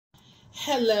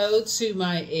Hello to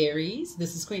my Aries.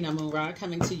 This is Queen Amun Ra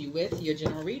coming to you with your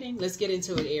general reading. Let's get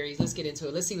into it, Aries. Let's get into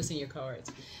it. Let's see what's in your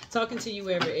cards. Talking to you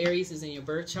wherever Aries is in your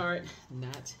birth chart,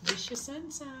 not just your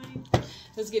sun sign.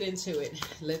 Let's get into it.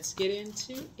 Let's get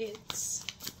into it.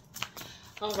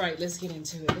 All right, let's get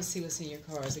into it. Let's see what's in your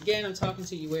cards. Again, I'm talking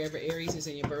to you wherever Aries is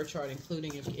in your birth chart,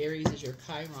 including if Aries is your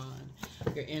Chiron,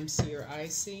 your MC or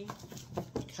IC,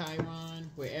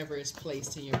 Chiron, wherever it's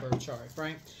placed in your birth chart,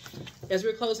 right? As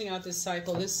we're closing out this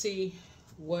cycle, let's see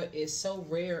what is so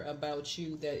rare about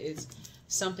you that it's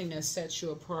something that sets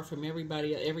you apart from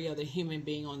everybody, every other human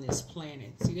being on this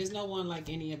planet. See, there's no one like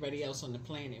anybody else on the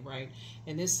planet, right?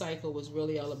 And this cycle was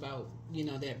really all about, you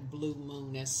know, that blue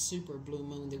moon, that super blue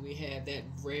moon that we have, that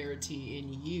rarity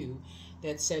in you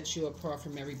that sets you apart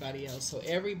from everybody else. So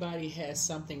everybody has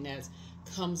something that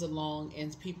comes along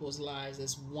in people's lives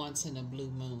as once in a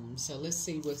blue moon. So let's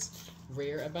see what's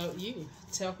rare about you.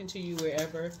 Talking to you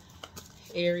wherever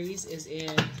Aries is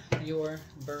in your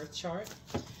birth chart.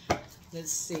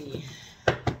 Let's see.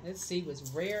 Let's see what's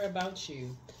rare about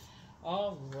you.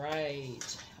 All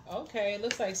right. Okay, it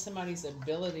looks like somebody's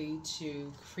ability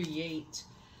to create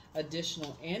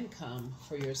additional income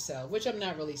for yourself, which I'm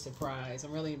not really surprised.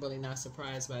 I'm really not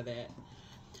surprised by that.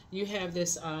 You have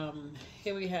this,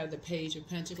 here we have the Page of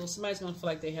Pentacles. Somebody's going to feel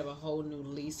like they have a whole new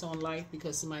lease on life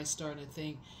because somebody's starting to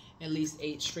think at least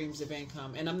 8 streams of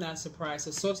income. And I'm not surprised.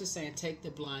 The source is saying take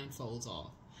the blindfolds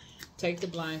off. Take the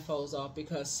blindfolds off,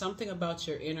 because something about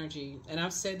your energy, and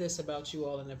I've said this about you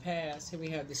all in the past. Here we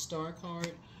have the Star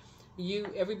card.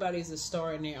 Everybody's a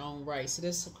star in their own right. So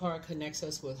this card connects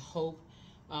us with hope,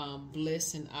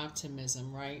 bliss, and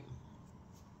optimism, right?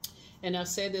 And I've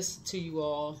said this to you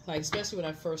all, like especially when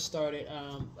I first started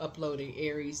uploading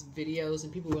Aries videos,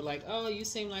 and people were like, oh, you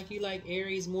seem like you like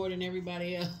Aries more than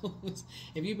everybody else.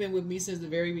 If you've been with me since the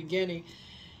very beginning,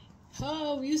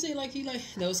 oh, you seem like you like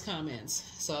those comments.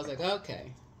 So I was like,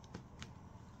 okay,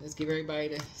 let's give everybody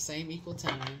the same equal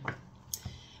time.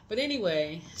 But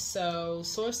anyway, so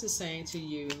source is saying to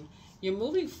you, you're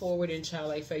moving forward in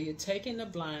childlike faith. You're taking the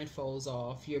blindfolds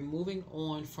off. You're moving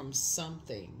on from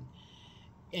something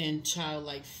in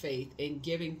childlike faith and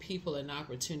giving people an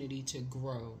opportunity to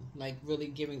grow, like really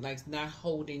giving, like not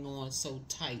holding on so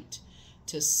tight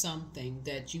to something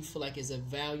that you feel like is of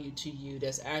value to you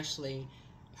that's actually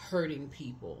hurting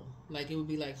people. Like it would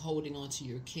be like holding on to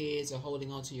your kids or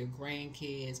holding on to your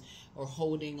grandkids or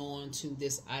holding on to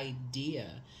this idea,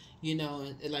 you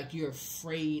know, like you're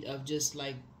afraid of just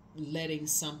like letting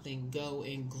something go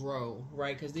and grow,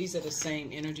 right? Because these are the same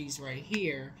energies right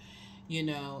here, you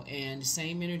know, and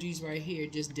same energies right here,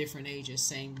 just different ages.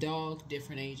 Same dog,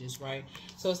 different ages, right?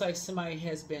 So it's like somebody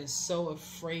has been so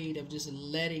afraid of just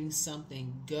letting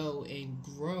something go and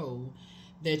grow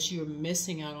that you're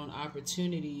missing out on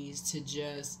opportunities to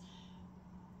just,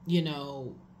 you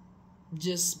know,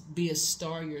 just be a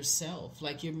star yourself.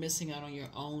 Like you're missing out on your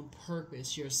own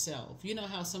purpose yourself. You know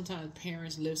how sometimes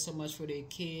parents live so much for their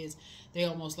kids, they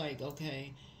almost like,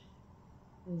 okay,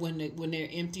 when they're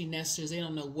empty nesters, they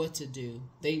don't know what to do.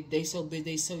 They so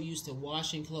used to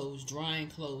washing clothes, drying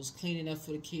clothes, cleaning up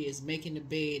for the kids, making the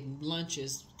bed,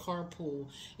 lunches, carpool.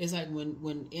 It's like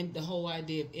when the whole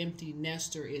idea of empty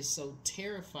nester is so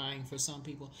terrifying for some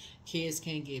people. Kids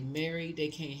can't get married, they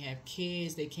can't have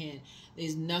kids,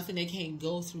 there's nothing, they can't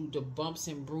go through the bumps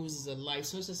and bruises of life.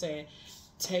 So it's just saying,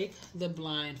 take the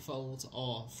blindfolds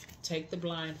off. Take the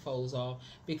blindfolds off,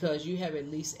 because you have at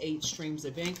least 8 streams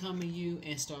of income in you,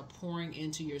 and start pouring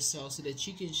into yourself so that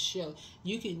you can show,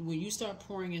 when you start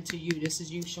pouring into you, this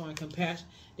is you showing compassion,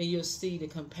 then you'll see the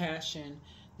compassion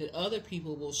that other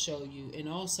people will show you, and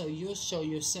also you'll show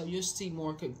yourself, you'll see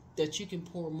more, that you can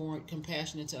pour more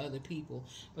compassion into other people.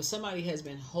 But somebody has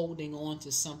been holding on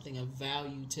to something of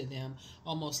value to them,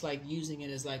 almost like using it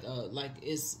as like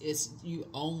it's you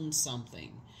own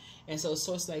something. And so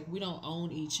it's like we don't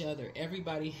own each other.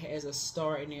 Everybody has a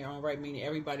star in their own right, meaning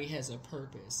everybody has a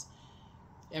purpose.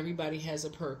 Everybody has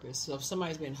a purpose. So if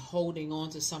somebody's been holding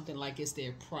on to something like it's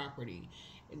their property,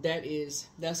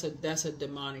 that's a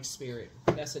demonic spirit.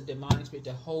 That's a demonic spirit,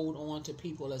 to hold on to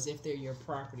people as if they're your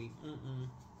property.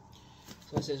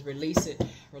 So it says release it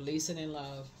in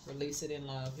love, release it in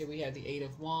love. Here we have the 8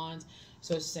 of Wands.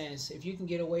 So it says if you can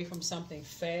get away from something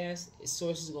fast,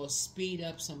 source is going to speed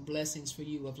up some blessings for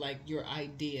you of like your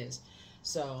ideas.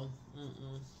 So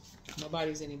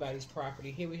nobody's anybody's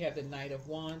property. Here we have the Knight of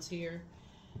Wands here.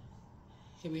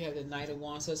 Here we have the Knight of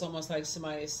Wands. So it's almost like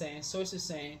somebody is saying, source is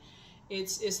saying,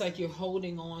 it's like you're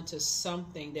holding on to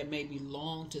something that may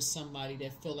belong to somebody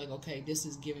that feel like, okay, this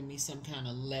is giving me some kind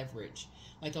of leverage.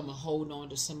 Like I'm going to hold on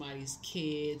to somebody's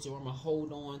kids, or I'm going to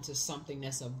hold on to something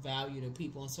that's of value to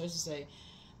people. And so it's to say,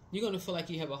 you're going to feel like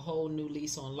you have a whole new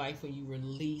lease on life when you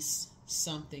release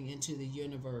something into the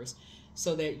universe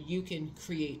so that you can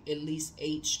create at least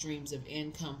 8 streams of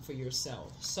income for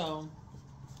yourself. So,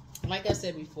 like I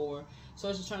said before, so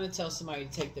I was just trying to tell somebody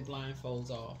to take the blindfolds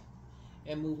off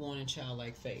and move on in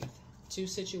childlike faith. 2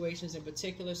 situations in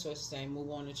particular, so it's saying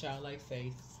move on in childlike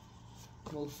faith.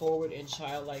 Move forward in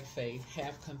childlike faith.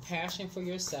 Have compassion for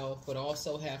yourself, but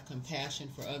also have compassion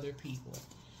for other people.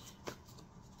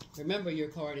 Remember, your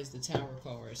card is the Tower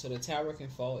card, so the Tower can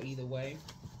fall either way.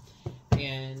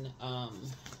 And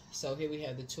so here we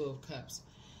have the 2 of Cups.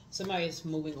 Somebody is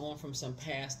moving on from some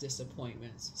past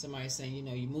disappointments. Somebody's saying, you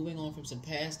know, you're moving on from some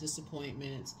past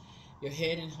disappointments. Your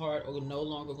head and heart are no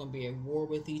longer going to be at war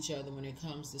with each other when it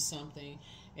comes to something.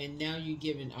 And now you're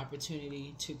given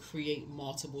opportunity to create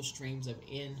multiple streams of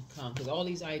income. Because all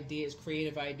these ideas,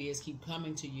 creative ideas, keep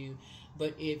coming to you.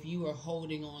 But if you are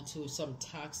holding on to some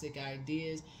toxic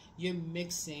ideas, you're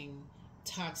mixing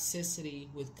toxicity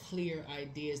with clear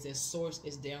ideas that Source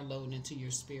is downloading into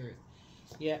your spirit.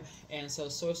 Yep. And so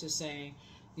Source is saying,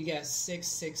 you got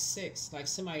 666, like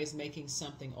somebody is making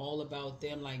something all about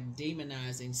them, like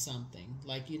demonizing something.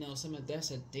 Like, you know,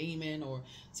 that's a demon, or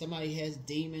somebody has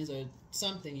demons or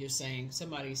something. You're saying,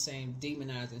 somebody's saying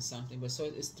demonizing something. But so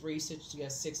it's 3, 6, you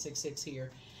got 666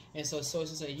 here. And so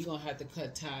Source is saying you're going to have to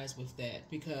cut ties with that,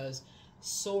 because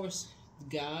Source,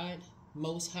 God,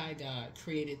 Most High God,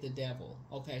 created the devil.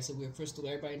 Okay, so we're crystal.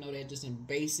 Everybody know that just in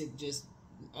basic, just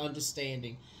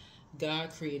understanding. God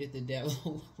created the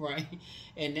devil, right?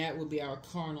 And that would be our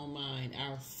carnal mind,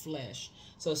 our flesh.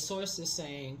 So Source is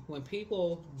saying, when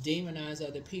people demonize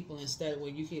other people, instead of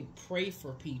when you can pray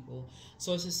for people,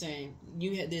 Source is saying,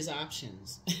 there's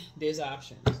options. There's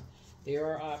options. There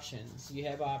are options. You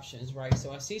have options, right?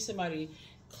 So I see somebody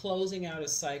closing out a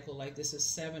cycle, like this is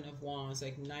 7 of Wands,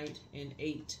 like Knight and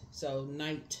 8. So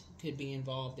Knight could be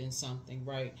involved in something,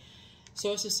 right?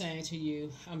 Source is saying to you,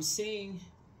 I'm seeing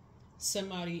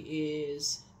somebody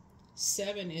is,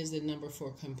 7 is the number for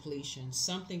completion.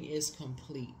 Something is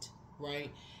complete,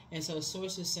 right? And so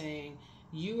Source is saying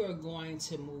you are going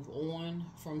to move on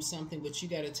from something, but you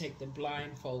got to take the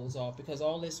blindfolds off, because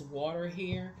all this water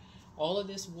here, all of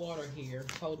this water here,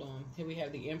 hold on, here we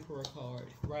have the Emperor card,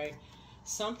 right?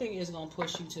 Something is going to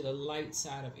push you to the light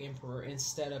side of Emperor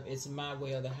instead of it's my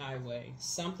way or the highway.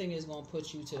 Something is going to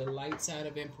put you to the light side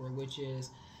of Emperor, which is,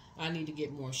 I need to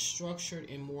get more structured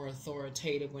and more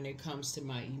authoritative when it comes to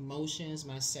my emotions,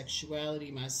 my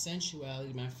sexuality, my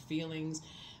sensuality, my feelings,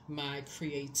 my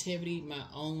creativity, my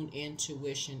own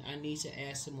intuition. I need to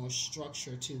add some more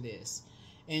structure to this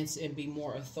and be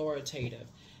more authoritative.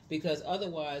 Because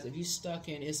otherwise, if you're stuck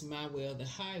in it's my way or the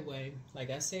highway, like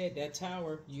I said, that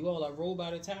Tower, you all are ruled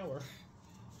by the Tower.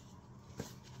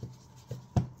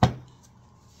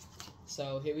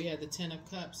 So here we have the 10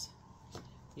 of Cups.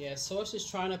 Yeah, Source is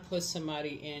trying to put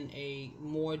somebody in a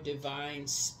more divine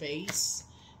space,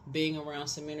 being around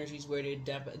some energies where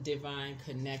they're divine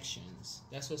connections.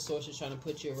 That's what Source is trying to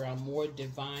put you around, more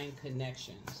divine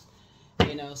connections.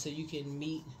 You know, so you can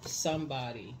meet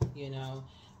somebody, you know,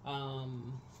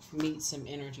 meet some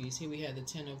energies. Here we have the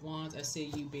 10 of Wands. I see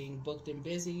you being booked and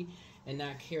busy and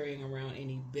not carrying around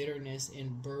any bitterness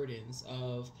and burdens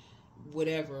of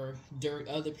whatever dirt,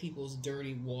 other people's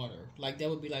dirty water. Like that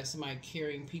would be like somebody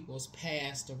carrying people's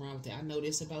past around with it. I know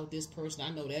this about this person, I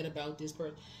know that about this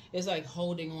person. It's like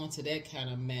holding on to that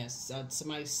kind of mess.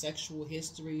 Somebody's sexual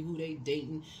history, who they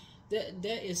dating.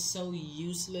 That is so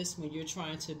useless when you're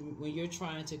trying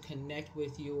to connect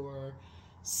with your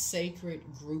sacred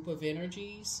group of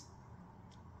energies.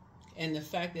 And the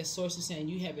fact that Source is saying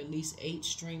you have at least 8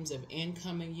 streams of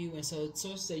income in you. And so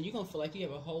Source said you're going to feel like you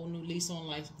have a whole new lease on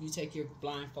life if you take your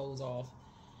blindfolds off.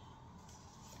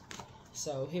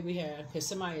 So here we have, because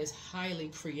somebody is highly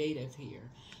creative here.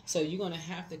 So you're going to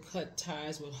have to cut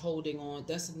ties with holding on.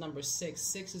 That's the number 6.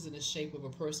 6 is in the shape of a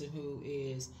person who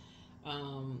is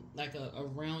like a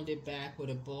rounded back with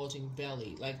a bulging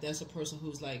belly. Like that's a person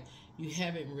who's like, you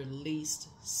haven't released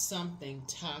something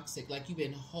toxic, like you've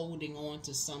been holding on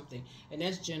to something, and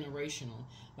that's generational.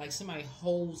 Like somebody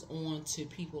holds on to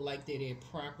people like they're their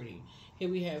property. Here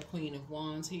we have Queen of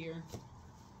Wands here,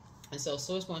 and so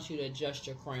Source wants you to adjust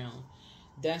your crown.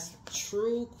 That's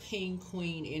true king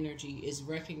queen energy, is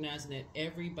recognizing that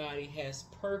everybody has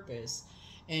purpose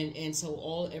And so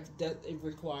all that, it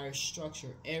requires structure.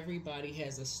 Everybody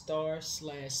has a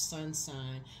star/sun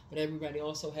sign, but everybody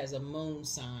also has a moon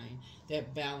sign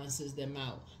that balances them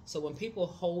out. So when people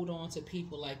hold on to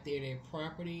people like they're their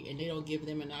property and they don't give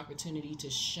them an opportunity to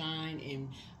shine and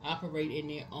operate in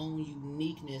their own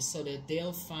uniqueness, so that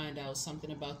they'll find out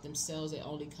something about themselves that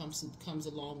only comes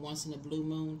along once in a blue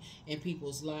moon in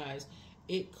people's lives,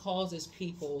 it causes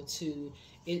people to,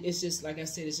 it's just like I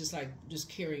said, it's just like just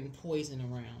carrying poison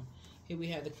around. Here we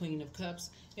have the Queen of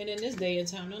Cups. And in this day and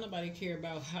time, don't nobody care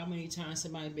about how many times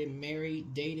somebody's been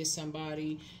married, dated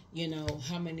somebody, you know,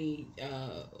 how many,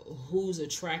 who's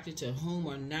attracted to whom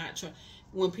or not.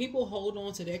 When people hold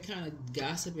on to that kind of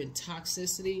gossip and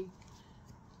toxicity,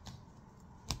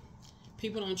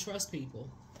 people don't trust people.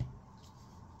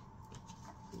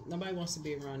 Nobody wants to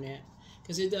be around that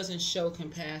because it doesn't show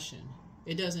compassion.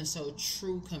 It doesn't show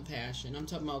true compassion. I'm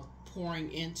talking about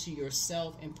pouring into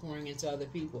yourself and pouring into other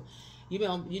people. You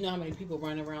know how many people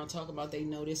run around talking about they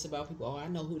know this about people. Oh, I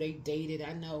know who they dated.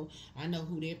 I know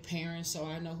who their parents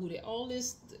are. I know who they. All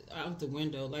this out the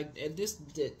window. Like in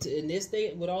this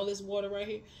day with all this water right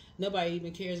here, nobody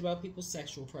even cares about people's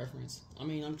sexual preference. I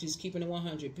mean, I'm just keeping it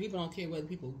 100. People don't care whether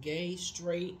people gay,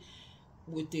 straight,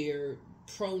 what their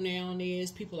pronoun is.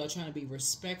 People are trying to be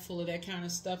respectful of that kind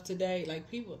of stuff today. Like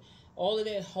people. All of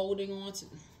that holding on to,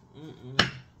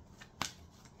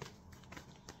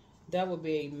 that would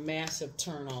be a massive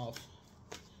turnoff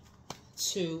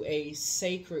to a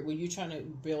sacred, when you're trying to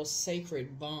build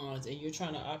sacred bonds and you're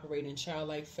trying to operate in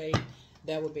childlike faith.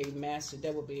 That would be massive.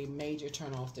 That would be a major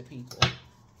turnoff to people.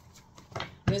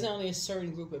 There's only a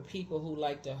certain group of people who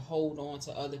like to hold on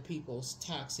to other people's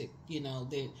toxic, you know,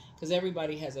 because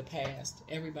everybody has a past.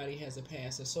 Everybody has a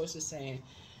past. The source is saying,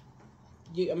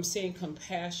 I'm seeing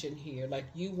compassion here. Like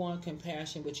you want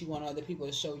compassion, but you want other people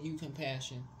to show you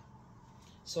compassion.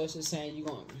 So it's just saying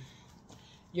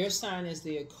your sign is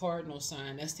the cardinal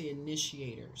sign. That's the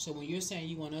initiator. So when you're saying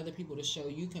you want other people to show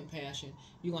you compassion,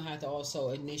 you're going to have to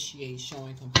also initiate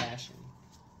showing compassion.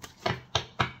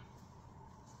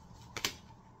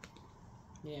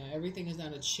 Yeah, everything is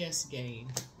not a chess game.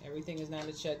 Everything is not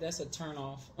a chess. That's a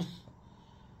turnoff.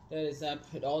 That is, I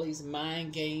put all these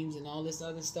mind games and all this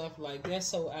other stuff, like that's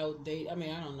so outdated. I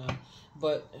mean, I don't know,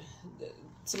 but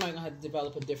somebody's gonna have to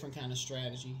develop a different kind of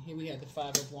strategy. Here we have the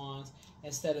Five of Wands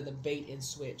instead of the bait and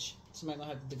switch. Somebody's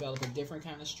gonna have to develop a different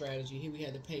kind of strategy. Here we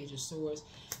have the Page of Swords.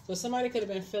 So somebody could have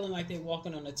been feeling like they're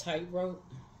walking on a tightrope,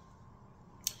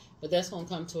 but that's gonna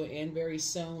come to an end very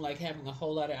soon. Like having a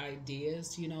whole lot of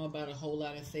ideas, you know, about a whole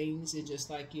lot of things, and just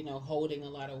like, you know, holding a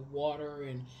lot of water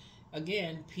and.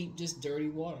 Again, just dirty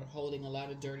water, holding a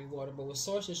lot of dirty water. But what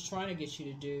Source is trying to get you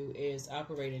to do is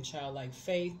operate in childlike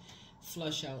faith,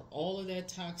 flush out all of that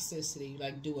toxicity,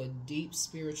 like do a deep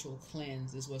spiritual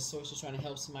cleanse is what Source is trying to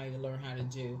help somebody to learn how to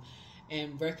do.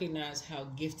 And recognize how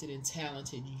gifted and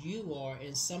talented you are,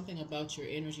 and something about your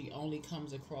energy only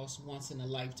comes across once in a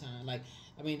lifetime. Like,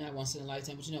 I mean, not once in a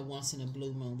lifetime, but you know, once in a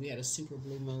blue moon. We had a super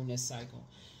blue moon this cycle.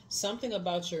 Something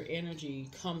about your energy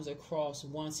comes across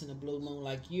once in a blue moon.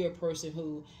 Like you're a person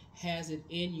who has it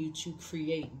in you to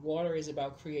create. Water is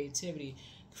about creativity.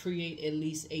 Create at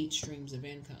least 8 streams of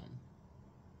income.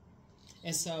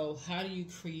 And so how do you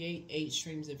create 8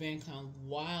 streams of income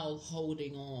while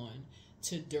holding on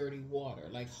to dirty water?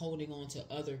 Like holding on to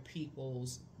other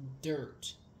people's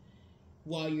dirt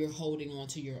while you're holding on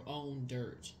to your own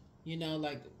dirt. You know,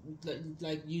 like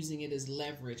using it as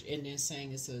leverage, and then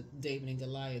saying it's a David and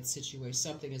Goliath situation.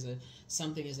 Something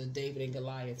is a David and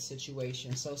Goliath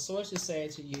situation. So Source is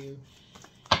saying to you,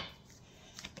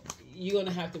 you're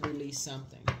gonna have to release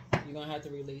something. You're gonna have to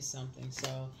release something.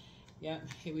 So, yep.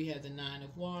 Here we have the 9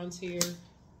 of Wands here.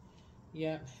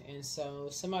 Yep. And so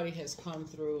somebody has come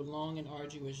through a long and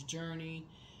arduous journey,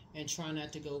 and try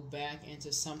not to go back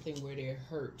into something where they're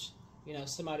hurt. You know,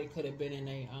 somebody could have been in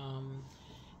a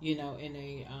you know, in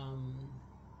a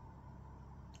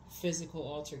physical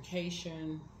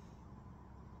altercation.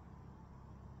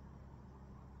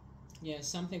 Yeah,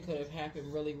 something could have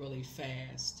happened really, really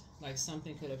fast. Like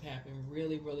something could have happened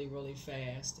really, really, really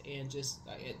fast. And just,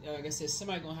 like I said,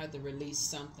 somebody's going to have to release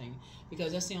something.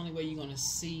 Because that's the only way you're going to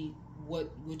see what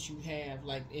you have,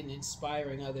 like in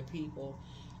inspiring other people.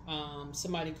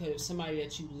 Somebody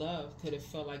that you love could have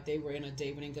felt like they were in a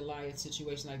David and Goliath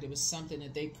situation, like there was something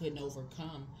that they couldn't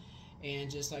overcome.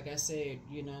 And just like I said,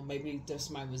 you know, maybe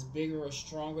somebody was bigger or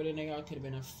stronger than they are. Could have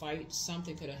been a fight.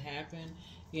 Something could have happened,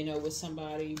 you know, with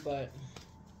somebody. But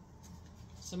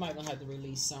somebody gonna have to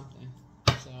release something.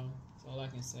 So that's all I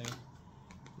can say.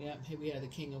 Yep, here we have the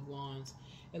King of Wands.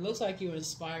 It looks like you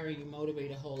inspire, you motivate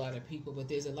a whole lot of people, but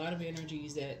there's a lot of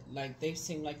energies that, like, they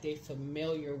seem like they're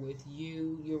familiar with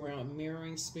you. You're around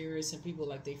mirroring spirits and people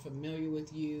like they're familiar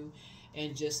with you,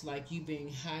 and just like you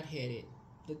being hot-headed.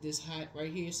 Look, this hot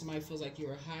right here, somebody feels like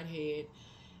you're a hothead,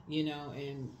 you know,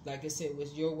 and like I said, it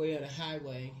was your way or the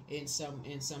highway in some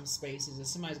spaces, and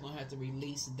somebody's going to have to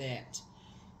release that.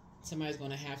 Somebody's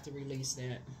going to have to release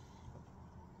that.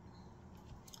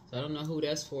 I don't know who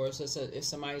that's for. So if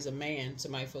somebody's a man,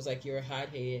 somebody feels like you're a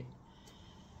hothead.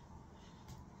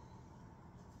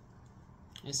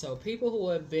 And so people who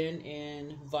have been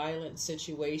in violent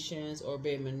situations or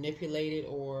been manipulated,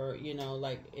 or, you know,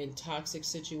 like in toxic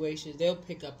situations, they'll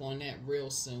pick up on that real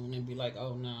soon and be like,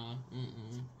 oh, nah,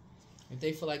 If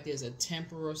they feel like there's a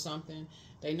temper or something,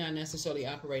 they're not necessarily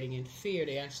operating in fear.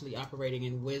 They're actually operating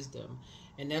in wisdom.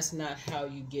 And that's not how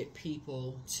you get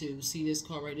people to see this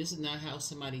card, right? This is not how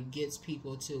somebody gets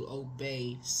people to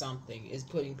obey something, is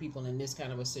putting people in this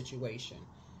kind of a situation.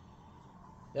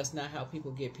 That's not how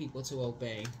people get people to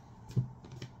obey.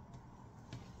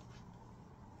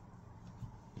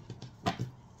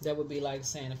 That would be like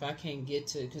saying, if I can't get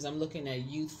to, because I'm looking at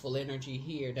youthful energy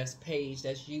here, that's page,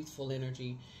 that's youthful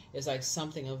energy. It's like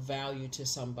something of value to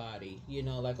somebody. You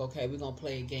know, like, okay, we're going to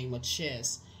play a game of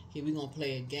chess. Here, we're going to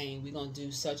play a game. We're going to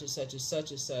do such and such and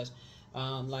such and such.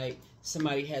 Like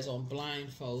somebody has on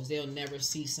blindfolds. They'll never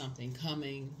see something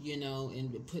coming, you know,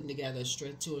 and putting together a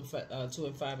straight 2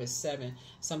 and 5 is 7.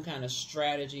 Some kind of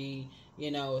strategy,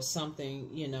 you know, or something,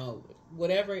 you know,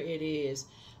 whatever it is.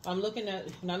 I'm looking at,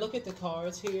 when I look at the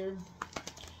cards here,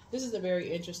 this is a very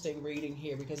interesting reading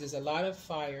here because there's a lot of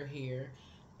fire here.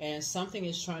 And something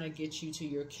is trying to get you to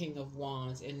your King of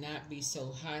Wands and not be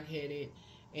so hot-headed.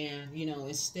 And, you know,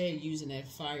 instead using that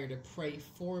fire to pray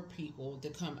for people to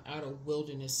come out of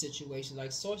wilderness situations.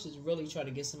 Like Source is really trying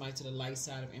to get somebody to the light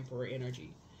side of Emperor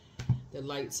energy. The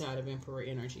light side of Emperor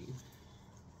energy.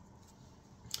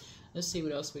 Let's see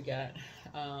what else we got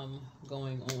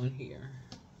going on here.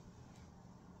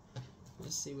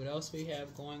 Let's see what else we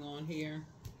have going on here.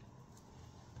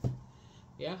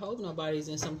 Yeah, I hope nobody's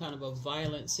in some kind of a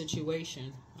violent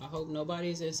situation. I hope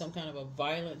nobody's in some kind of a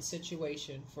violent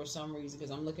situation for some reason, because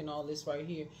I'm looking at all this right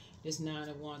here, this 9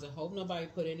 of Wands. I hope nobody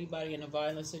put anybody in a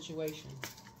violent situation.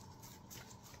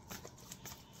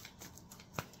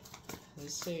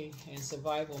 Let's see, in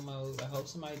survival mode. I hope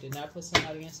somebody did not put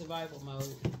somebody in survival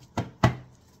mode.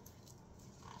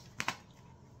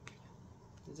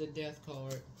 There's a death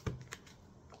card.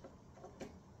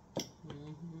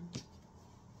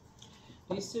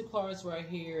 These two cards right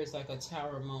here is like a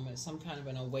tower moment, some kind of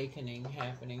an awakening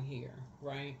happening here,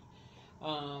 right?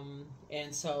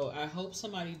 And so I hope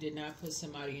somebody did not put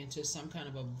somebody into some kind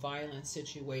of a violent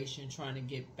situation trying to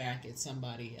get back at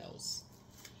somebody else.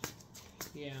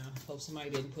 Yeah, I hope somebody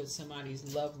didn't put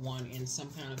somebody's loved one in some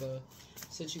kind of a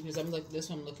situation. Because this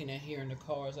one I'm looking at here in the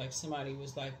cards, like somebody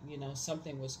was like, you know,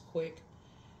 something was quick.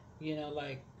 You know,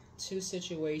 like 2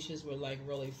 situations were like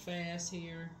really fast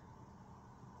here.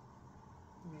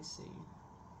 Let me see.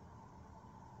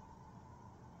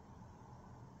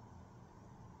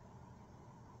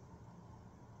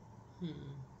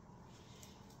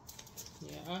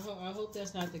 Yeah, I hope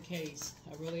that's not the case.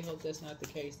 I really hope that's not the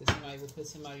case, that somebody will put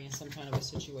somebody in some kind of a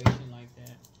situation like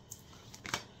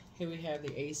that. Here we have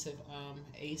the Ace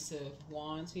of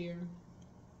Wands here.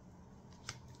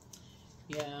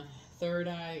 Yeah, third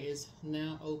eye is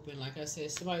now open. Like I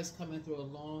said, somebody's coming through a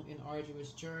long and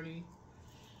arduous journey.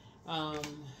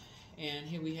 And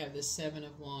here we have the 7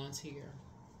 of Wands here.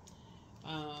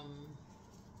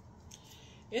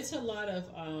 It's a lot of,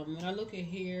 when I look at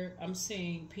here, I'm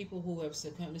seeing people who have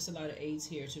succumbed, there's a lot of 8s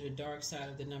here, to the dark side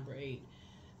of the number 8.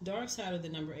 Dark side of the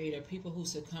number 8 are people who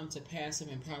succumb to passive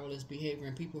and powerless behavior,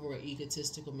 and people who are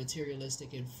egotistical,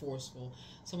 materialistic, and forceful.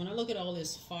 So when I look at all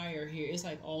this fire here, it's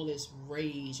like all this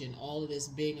rage and all of this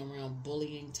being around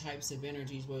bullying types of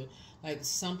energies where like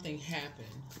something happened.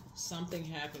 Something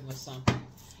happened with something.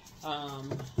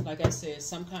 Like I said,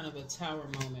 some kind of a tower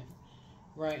moment.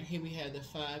 Right, here we have the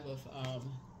 5 of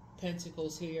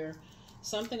Pentacles here.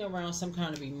 Something around some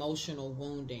kind of emotional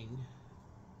wounding.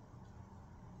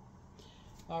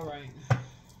 All right.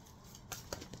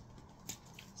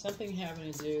 Something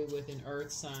having to do with an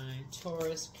earth sign.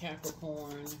 Taurus,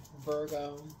 Capricorn,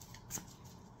 Virgo.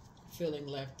 Feeling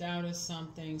left out of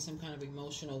something. Some kind of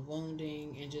emotional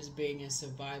wounding. And just being in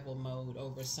survival mode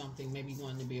over something. Maybe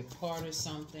wanting to be a part of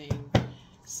something.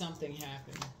 Something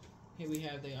happened. Here we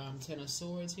have the 10 of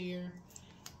Swords here.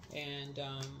 And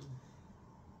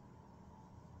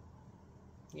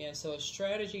yeah, so a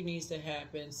strategy needs to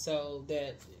happen so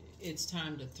that it's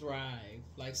time to thrive.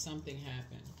 Like something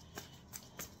happened.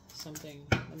 Something,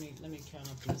 let me count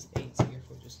up these 8s here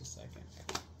for just a second.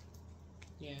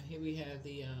 Yeah, here we have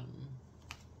the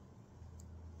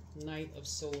Knight of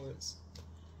Swords.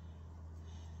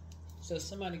 So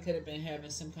somebody could have been having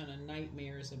some kind of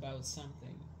nightmares about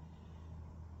something.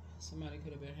 Somebody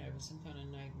could have been having some kind of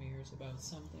nightmares about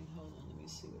something. Hold on, let me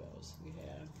see what else we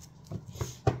have.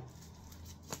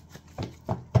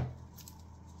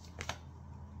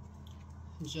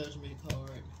 Judgment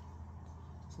card.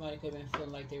 Somebody could have been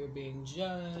feeling like they were being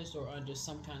judged or under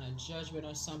some kind of judgment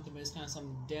or something, but it's kind of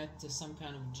some death to some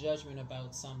kind of judgment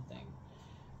about something.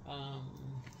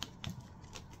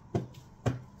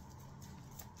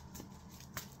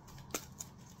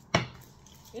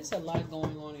 It's a lot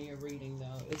going on in your reading,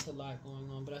 though. It's a lot going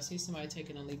on. But I see somebody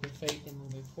taking a leap of faith and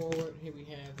moving forward. Here we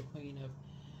have the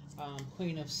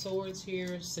Queen of Swords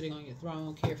here, sitting on your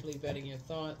throne, carefully vetting your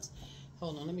thoughts.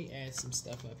 Hold on, let me add some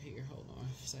stuff up here. Hold on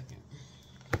a second.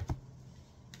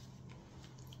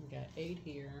 We got 8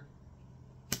 here.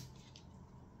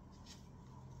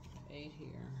 8 here.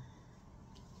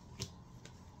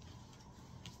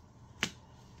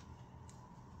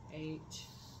 Eight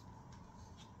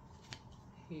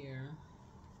here.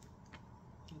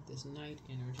 With this Knight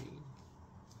energy.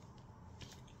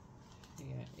 We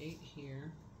got 8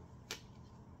 here.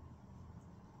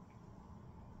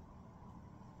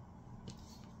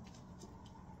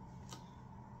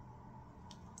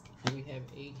 And we have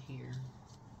 8 here.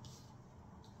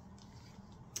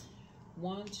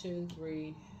 1, 2,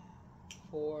 3,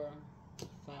 4,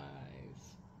 5.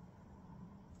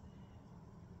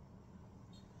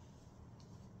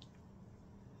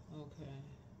 Okay.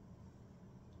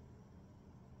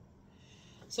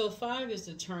 So 5 is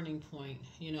the turning point,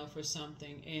 you know, for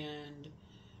something. And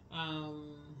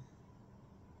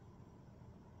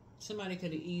somebody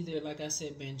could have either, like I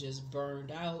said, been just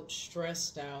burned out,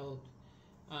 stressed out,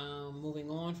 moving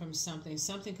on from something.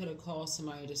 Something could have caused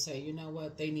somebody to say, you know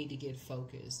what, they need to get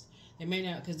focused. They may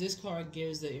not, because this card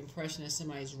gives the impression that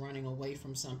somebody's running away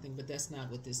from something, but that's not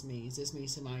what this means. This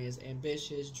means somebody is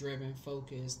ambitious, driven,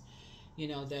 focused, you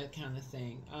know, that kind of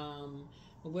thing.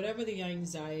 But whatever the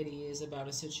anxiety is about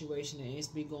a situation, it needs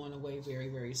to be going away very,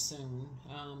 very soon.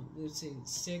 Let's see,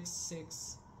 6,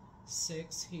 6,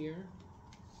 6 here.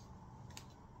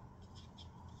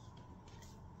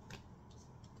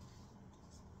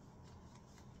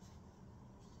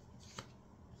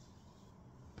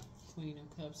 Queen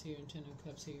of Cups here and 10 of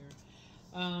Cups here.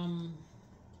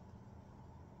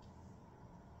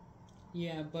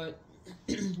 Yeah, but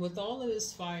with all of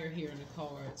this fire here in the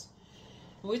cards,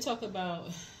 when we talk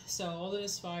about, so all of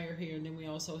this fire here, and then we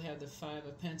also have the 5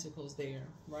 of Pentacles there,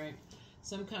 right?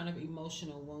 Some kind of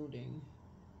emotional wounding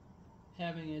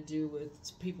having to do with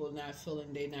people not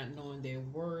feeling, they not knowing their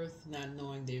worth, not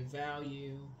knowing their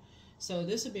value. So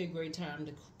this would be a great time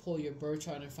to pull your birth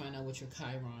chart and find out what your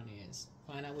Chiron is.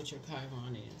 Find out what your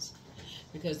Chiron is.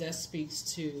 Because that speaks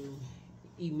to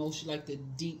emotion, like the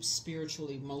deep spiritual,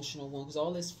 emotional one. Because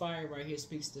all this fire right here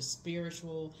speaks to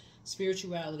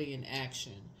spirituality and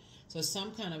action. So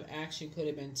some kind of action could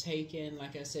have been taken,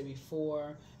 like I said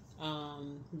before,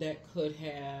 that could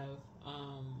have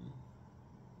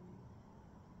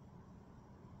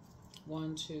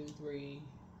 1, 2, 3,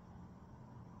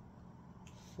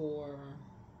 4,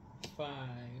 5.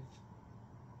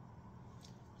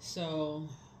 So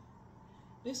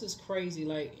this is crazy.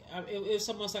 Like it's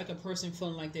almost like a person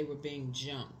feeling like they were being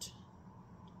jumped.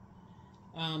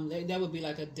 That would be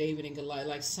like a David and Goliath,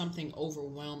 like something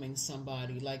overwhelming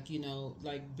somebody, like, you know,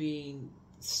 like being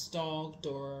stalked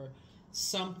or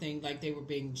something, like they were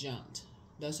being jumped.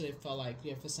 That's what it felt like.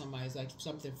 Yeah, for somebody, it's like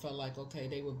something felt like, okay,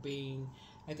 they were being,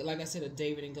 like I said, a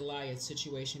David and Goliath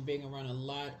situation, being around a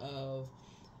lot of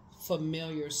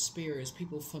familiar spirits,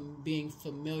 people from being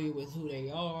familiar with who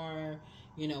they are,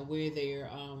 you know, where they're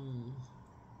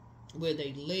where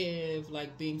they live,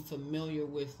 like being familiar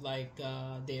with like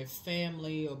their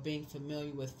family, or being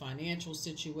familiar with financial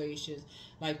situations,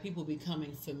 like people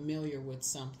becoming familiar with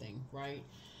something, right?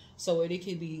 So it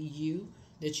could be you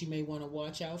that you may want to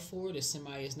watch out for, that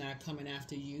somebody is not coming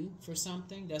after you for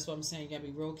something. That's what I'm saying. You gotta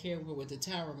be real careful with the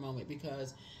Tower moment,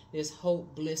 because there's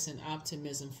hope, bliss, and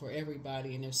optimism for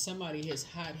everybody. And if somebody has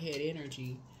hothead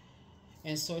energy,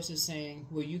 and sources saying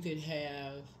where you could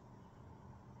have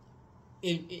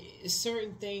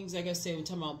certain things, like I said, we're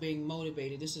talking about being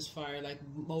motivated. This is fire, like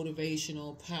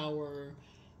motivational, power,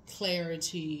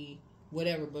 clarity,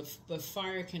 whatever. But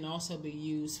fire can also be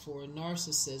used for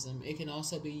narcissism. It can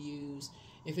also be used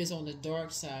If it's on the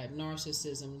dark side,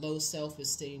 narcissism, low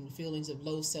self-esteem, feelings of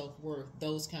low self-worth,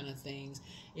 those kind of things,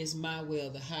 it's my way or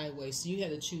the highway. So you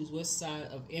have to choose what side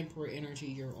of Emperor energy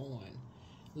you're on,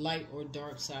 light or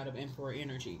dark side of Emperor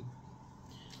energy.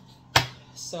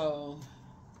 So,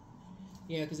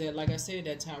 yeah, because like I said,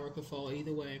 that tower could fall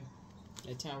either way.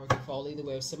 That tower can fall either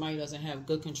way. If somebody doesn't have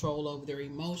good control over their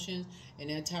emotions and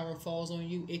that tower falls on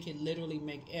you, it can literally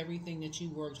make everything that you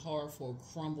worked hard for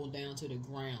crumble down to the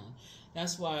ground.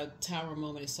 That's why tower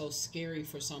moment is so scary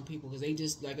for some people, because they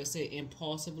just, like I said,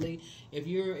 impulsively. If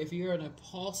you're an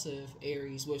impulsive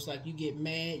Aries, which like you get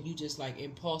mad, you just like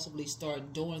impulsively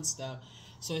start doing stuff.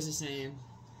 So it's just saying,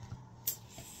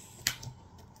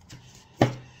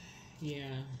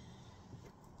 yeah.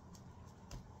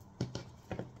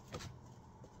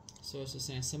 So it's just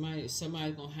saying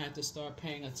somebody's gonna have to start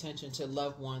paying attention to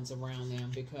loved ones around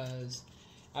them, because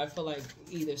I feel like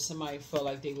either somebody felt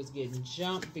like they was getting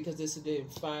jumped, because this is the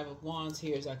Five of Wands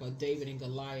here is like a David and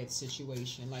Goliath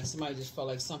situation. Like somebody just felt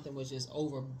like something was just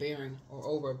overbearing or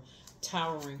over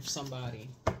towering somebody.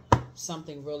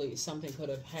 Something could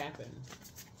have happened.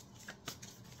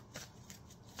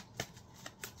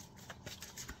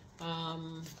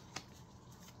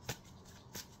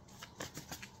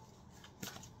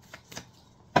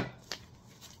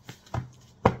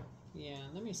 Yeah,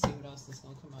 let me see what else is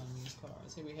going to come out of these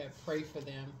cards. Here we have pray for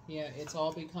them. Yeah, it's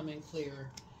all becoming clearer.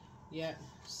 Yeah,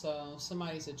 so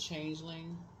somebody's a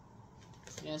changeling.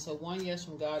 Yeah, so one yes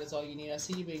from God is all you need. I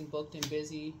see you being booked and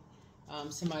busy.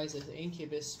 Somebody's an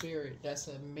incubus spirit. That's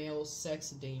a male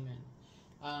sex demon.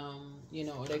 You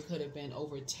know, or they could have been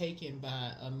overtaken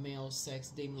by a male sex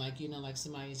demon. Like, you know, like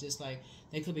somebody's just like,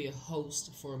 they could be a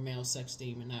host for a male sex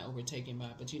demon, not overtaken by.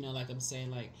 But, you know, like I'm saying,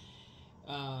 like,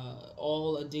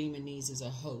 all a demon needs is a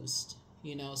host,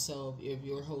 you know. So if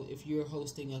you're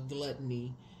hosting a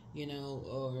gluttony, you know,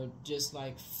 or just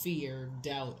like fear,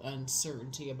 doubt,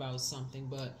 uncertainty about something.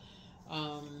 But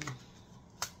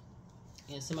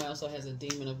and somebody also has a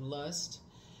demon of lust.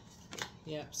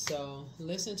 Yep. So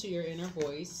listen to your inner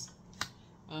voice.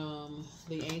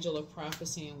 The angel of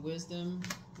prophecy and wisdom.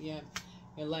 Yep.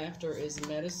 And laughter is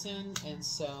medicine. And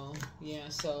so, yeah,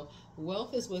 so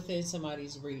wealth is within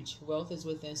somebody's reach. Wealth is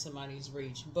within somebody's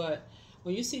reach. But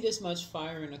when you see this much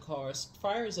fire in the cards,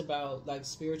 fire is about like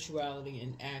spirituality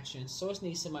and action. Source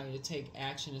needs somebody to take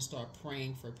action and start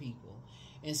praying for people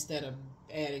instead of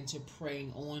adding to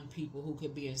praying on people who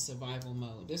could be in survival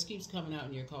mode. This keeps coming out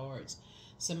in your cards.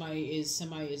 Somebody is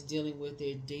dealing with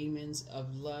their demons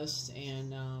of lust,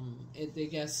 and they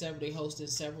hosted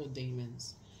several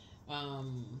demons.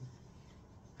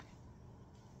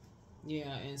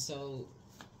 Yeah, and so,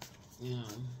 you know,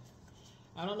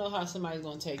 I don't know how somebody's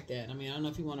gonna take that. I mean, I don't know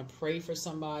if you want to pray for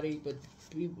somebody, but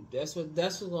that's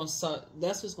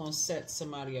what's gonna set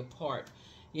somebody apart.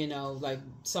 You know, like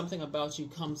something about you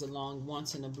comes along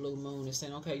once in a blue moon and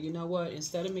saying, okay, you know what?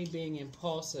 Instead of me being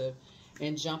impulsive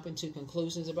and jumping to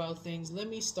conclusions about things, let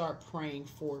me start praying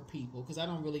for people, because I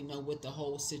don't really know what the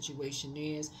whole situation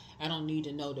is. I don't need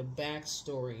to know the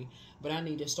backstory, but I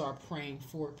need to start praying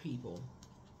for people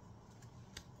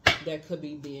that could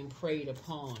be being preyed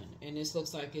upon. And this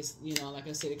looks like it's, you know, like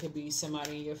I said, it could be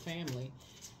somebody in your family,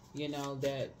 you know,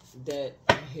 that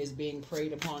is being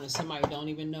preyed upon, and somebody don't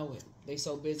even know it. They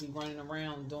so busy running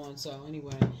around doing so.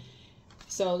 Anyway,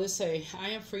 so let's say, I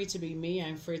am free to be me. I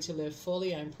am free to live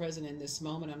fully. I am present in this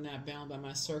moment. I'm not bound by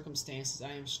my circumstances.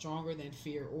 I am stronger than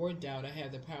fear or doubt. I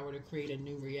have the power to create a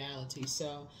new reality.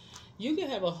 So you could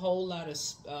have a whole lot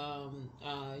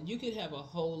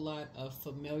of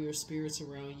familiar spirits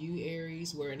around you,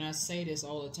 Aries, where, and I say this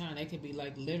all the time, they could be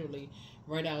like literally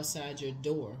right outside your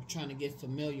door trying to get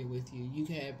familiar with you. You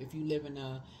could have, if you live in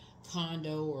a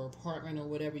condo or apartment or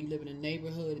whatever, you live in a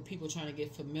neighborhood, people trying to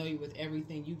get familiar with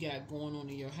everything you got going on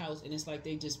in your house, and it's like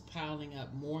they just piling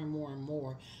up more and more and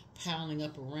more, piling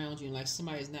up around you, and like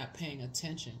somebody's not paying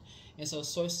attention. And so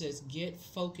Source says, get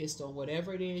focused on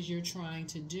whatever it is you're trying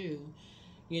to do,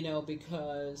 you know,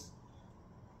 because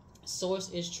Source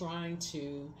is trying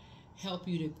to help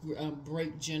you to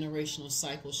break generational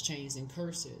cycles, chains, and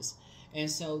curses. And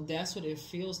so that's what it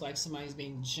feels like. Somebody's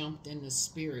being jumped in the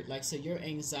spirit. Like, so your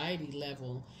anxiety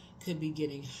level could be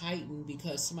getting heightened,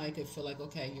 because somebody could feel like,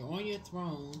 okay, you're on your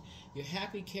throne, you're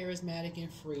happy, charismatic,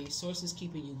 and free. Source is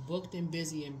keeping you booked and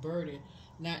busy and burdened.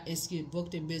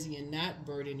 Booked and busy and not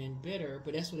burdened and bitter,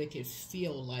 but that's what it could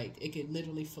feel like. It could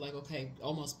literally feel like, okay,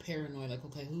 almost paranoid, like,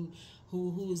 okay,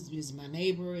 who is my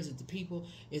neighbor? Is it the people?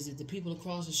 Is it the people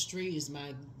across the street? Is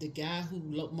the guy who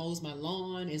mows my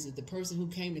lawn? Is it the person who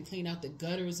came to clean out the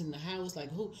gutters in the house? Like,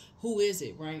 who is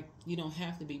it, right? You don't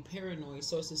have to be paranoid.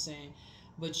 Source is saying,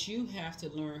 but you have to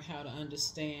learn how to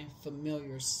understand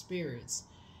familiar spirits.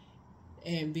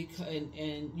 And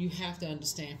you have to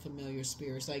understand familiar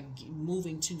spirits, like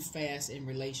moving too fast in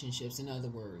relationships. In other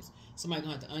words, somebody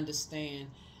gonna have to understand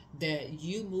that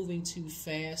you moving too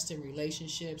fast in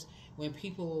relationships, when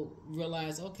people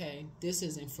realize, okay, this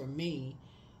isn't for me,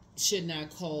 should not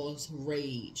cause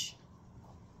rage.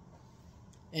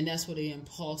 And that's where the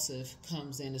impulsive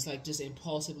comes in. It's like just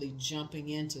impulsively jumping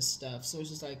into stuff. So it's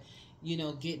just like, you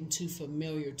know, getting too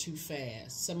familiar too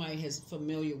fast. Somebody is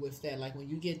familiar with that. Like when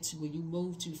you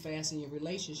move too fast in your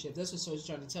relationship, that's what Soul's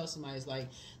trying to tell somebody. Is like,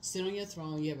 sit on your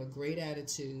throne. You have a great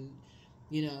attitude.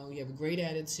 You know, you have a great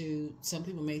attitude. Some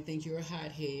people may think you're a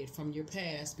hothead from your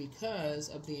past because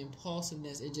of the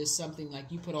impulsiveness. It's just something like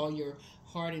you put all your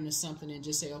heart into something and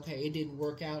just say, okay, it didn't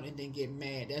work out, and then get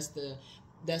mad.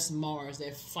 That's Mars,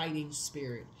 that fighting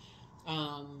spirit.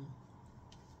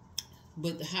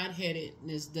 But the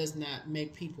hot-headedness does not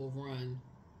make people run.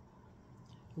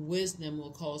 Wisdom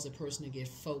will cause a person to get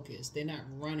focused. They're not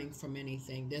running from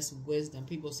anything. That's wisdom.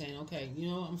 People saying, okay, you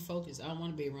know, I'm focused. I don't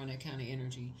want to be around that kind of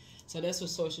energy. So that's what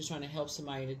Source is trying to help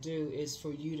somebody to do, is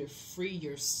for you to free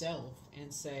yourself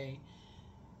and say,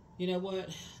 you know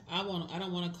what, I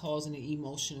don't want to cause any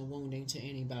emotional wounding to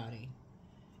anybody.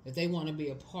 If they want to be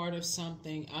a part of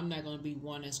something, I'm not going to be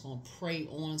one that's going to prey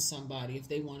on somebody if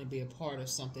they want to be a part of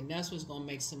something. That's what's going to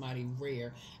make somebody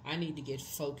rare. I need to get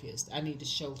focused. I need to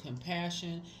show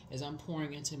compassion as I'm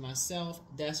pouring into myself.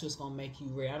 That's what's going to make you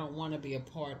rare. I don't want to be a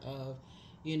part of,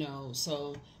 you know.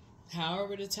 So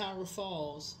however the tower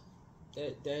falls,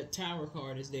 that tower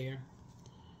card is there.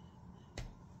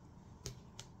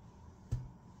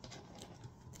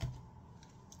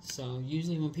 So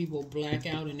usually when people black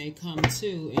out and they come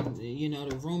to, and you know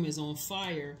the room is on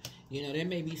fire, you know, there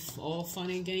may be all fun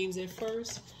and games at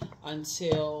first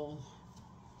until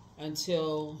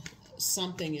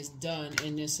something is done,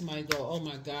 and then somebody go, oh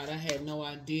my God, I had no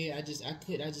idea, I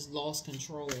just lost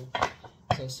control.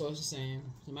 So Source is saying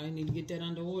somebody need to get that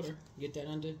under order, get that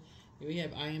under. Here we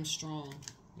have I am strong.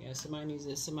 Yeah, somebody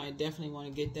definitely want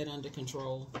to get that under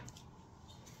control.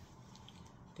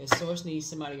 Because Source needs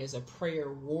somebody as a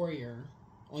prayer warrior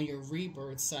on your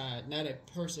rebirth side, not a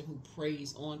person who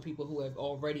prays on people who have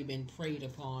already been preyed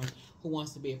upon, who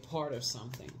wants to be a part of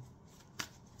something.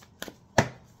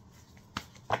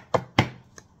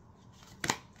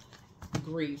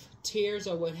 Grief. Tears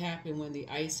are what happen when the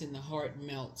ice in the heart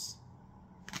melts.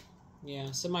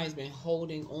 Yeah, somebody's been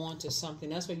holding on to something.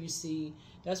 That's why you see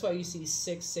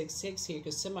 666 here,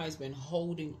 because somebody's been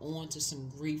holding on to some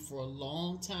grief for a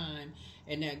long time,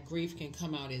 and that grief can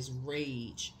come out as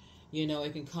rage. You know,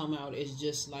 it can come out as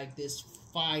just like this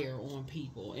fire on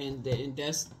people, and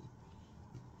that's,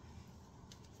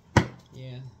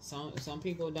 yeah. Some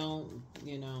people don't,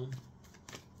 you know.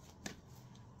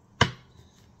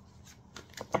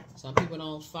 Some people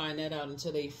don't find that out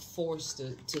until they forced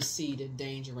to see the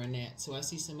danger in that. So I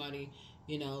see somebody,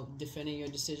 you know, defending your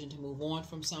decision to move on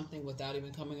from something without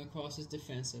even coming across as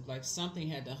defensive. Like something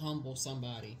had to humble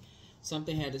somebody.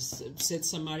 Something had to sit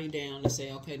somebody down and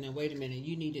say, okay, now wait a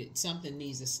minute. Something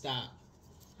needs to stop.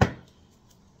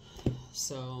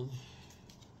 So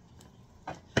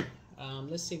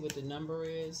let's see what the number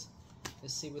is.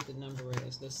 Let's see what the number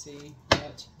is. Let's see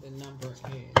what the number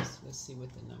is. Let's see what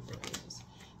the number is.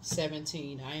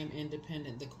 17. I am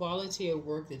independent. The quality of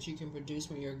work that you can produce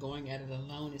when you're going at it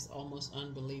alone is almost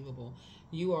unbelievable.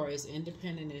 You are as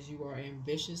independent as you are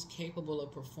ambitious, capable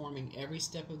of performing every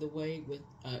step of the way with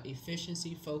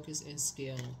efficiency, focus, and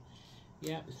skill.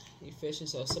 Yep, efficient.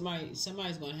 So somebody's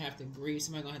going to have to grieve.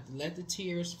 Somebody's going to have to let the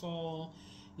tears fall.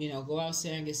 You know, go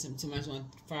outside and get somebody's going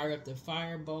to fire up the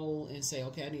fire bowl and say,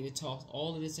 okay, I need to toss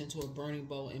all of this into a burning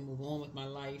bowl and move on with my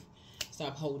life.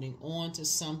 Stop holding on to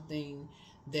something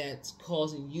that's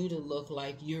causing you to look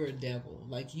like you're a devil,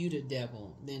 like you the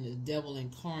devil, then the devil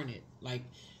incarnate. Like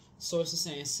Source is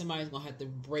saying, somebody's going to have to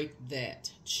break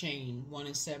that chain. 1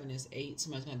 and 7 is 8.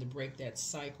 Somebody's going to have to break that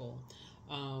cycle.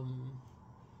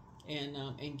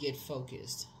 And get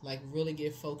focused, like really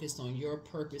get focused on your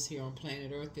purpose here on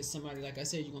planet Earth. Because somebody, like I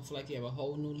said, you're gonna feel like you have a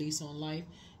whole new lease on life.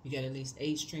 You got at least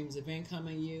 8 streams of income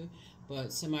in you,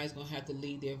 but somebody's gonna have to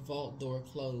leave their vault door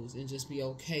closed and just be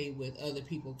okay with other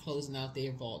people closing out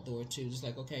their vault door too. Just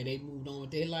like, okay, they moved on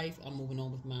with their life, I'm moving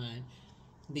on with mine.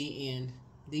 The end.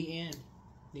 The end.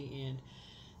 The end.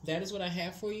 That is what I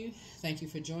have for you. Thank you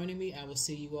for joining me. I will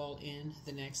see you all in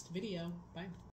the next video. Bye.